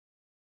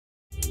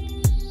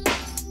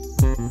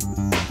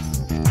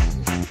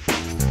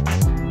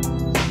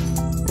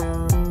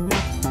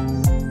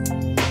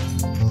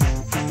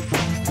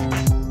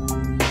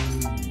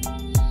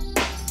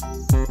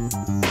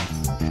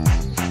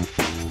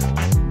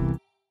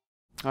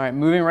All right,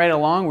 moving right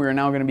along, we are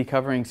now going to be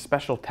covering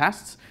special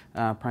tests,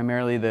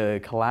 primarily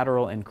the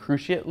collateral and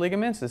cruciate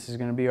ligaments. This is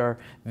going to be our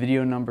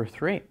video number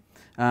 3.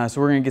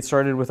 So we're going to get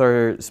started with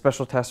our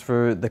special tests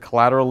for the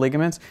collateral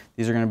ligaments.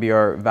 These are going to be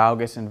our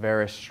valgus and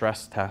varus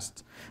stress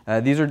tests.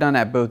 These are done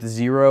at both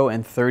 0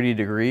 and 30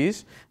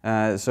 degrees.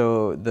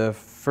 So the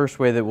first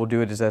way that we'll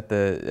do it is at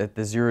the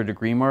 0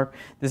 degree mark.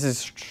 This is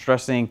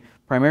stressing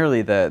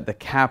primarily the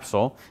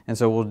capsule, and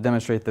so we'll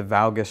demonstrate the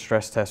valgus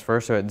stress test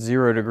first. So at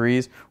 0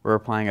 degrees, we're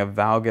applying a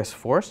valgus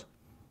force,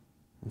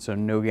 and so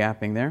no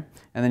gapping there.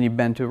 And then you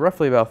bend to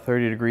roughly about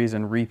 30 degrees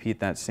and repeat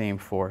that same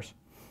force.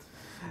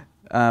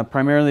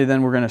 Primarily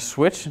then we're going to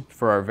switch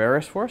for our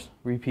varus force,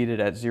 repeat it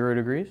at 0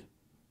 degrees,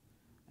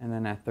 and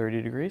then at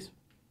 30 degrees.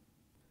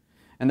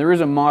 And there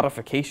is a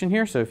modification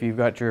here, so if you've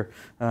got your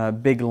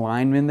big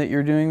lineman that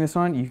you're doing this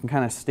on, you can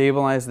kind of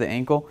stabilize the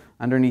ankle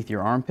underneath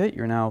your armpit.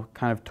 You're now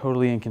kind of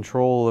totally in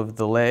control of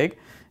the leg,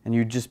 and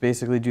you just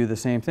basically do the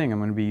same thing. I'm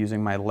going to be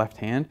using my left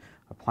hand,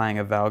 applying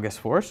a valgus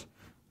force,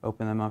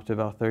 open them up to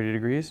about 30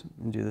 degrees,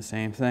 and do the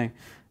same thing.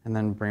 And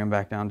then bring them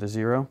back down to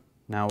 0,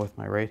 now with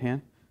my right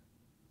hand,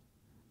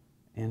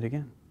 and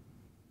again.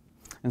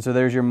 And so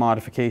there's your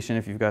modification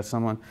if you've got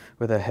someone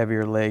with a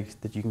heavier leg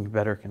that you can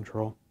better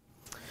control.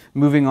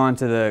 Moving on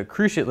to the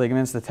cruciate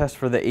ligaments, the test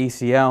for the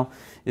ACL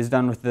is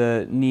done with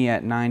the knee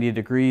at 90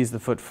 degrees, the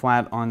foot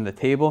flat on the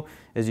table.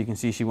 As you can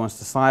see, she wants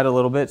to slide a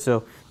little bit,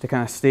 so to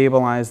kind of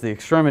stabilize the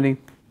extremity,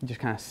 you just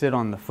kind of sit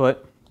on the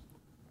foot.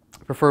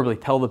 Preferably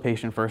tell the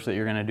patient first that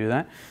you're going to do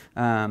that.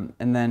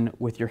 And then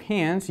with your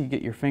hands, you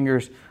get your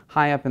fingers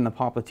high up in the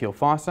popliteal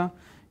fossa,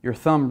 your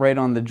thumb right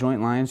on the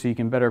joint line so you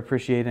can better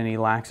appreciate any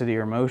laxity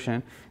or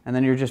motion, and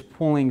then you're just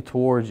pulling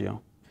towards you.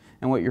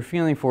 And what you're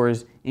feeling for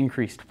is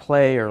increased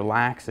play or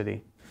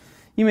laxity.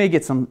 You may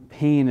get some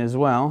pain as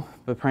well,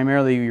 but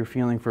primarily you're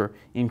feeling for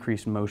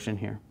increased motion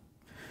here.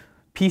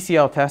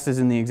 PCL test is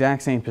in the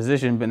exact same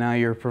position, but now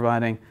you're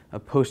providing a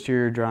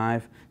posterior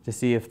drive to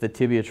see if the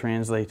tibia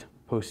translates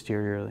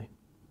posteriorly.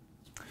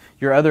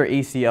 Your other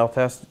ACL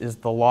test is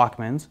the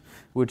Lockman's,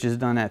 which is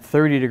done at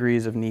 30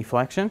 degrees of knee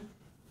flexion.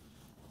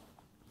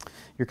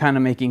 You're kind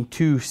of making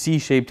two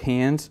C-shaped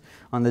hands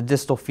on the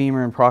distal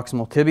femur and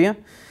proximal tibia,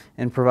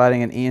 and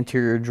providing an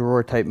anterior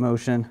drawer type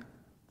motion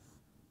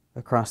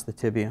across the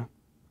tibia.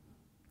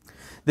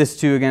 This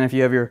too, again, if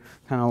you have your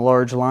kind of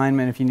large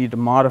lineman, if you need to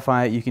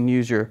modify it, you can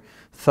use your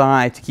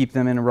thigh to keep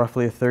them in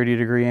roughly a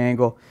 30-degree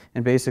angle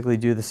and basically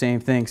do the same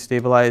thing,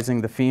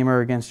 stabilizing the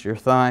femur against your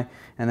thigh,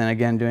 and then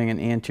again doing an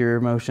anterior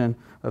motion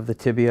of the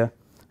tibia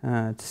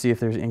to see if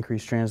there's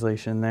increased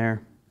translation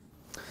there.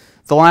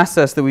 The last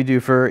test that we do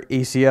for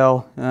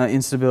ACL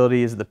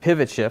instability is the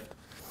pivot shift.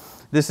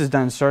 This is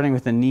done starting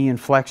with the knee in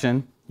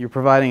flexion. You're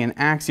providing an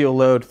axial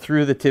load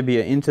through the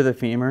tibia into the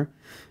femur,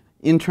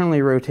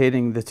 internally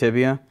rotating the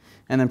tibia,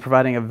 and then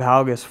providing a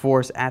valgus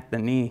force at the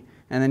knee.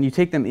 And then you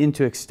take them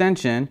into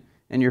extension,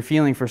 and you're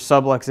feeling for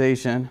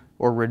subluxation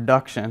or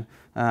reduction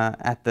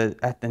at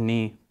the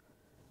knee.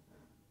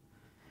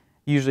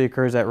 Usually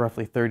occurs at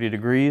roughly 30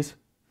 degrees.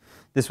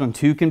 This one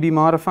too can be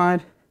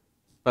modified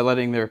by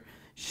letting their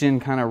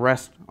shin kind of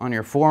rest on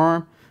your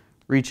forearm,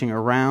 reaching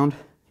around.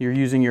 You're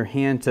using your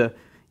hand to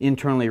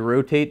internally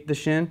rotate the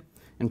shin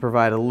and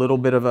provide a little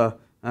bit of a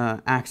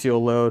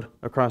axial load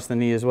across the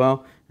knee as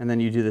well. And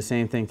then you do the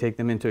same thing, take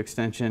them into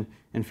extension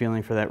and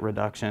feeling for that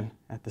reduction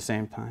at the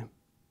same time.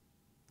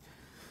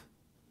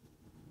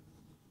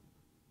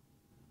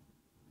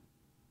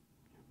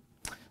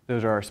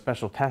 Those are our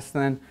special tests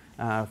then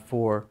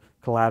for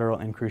collateral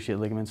and cruciate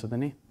ligaments of the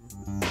knee.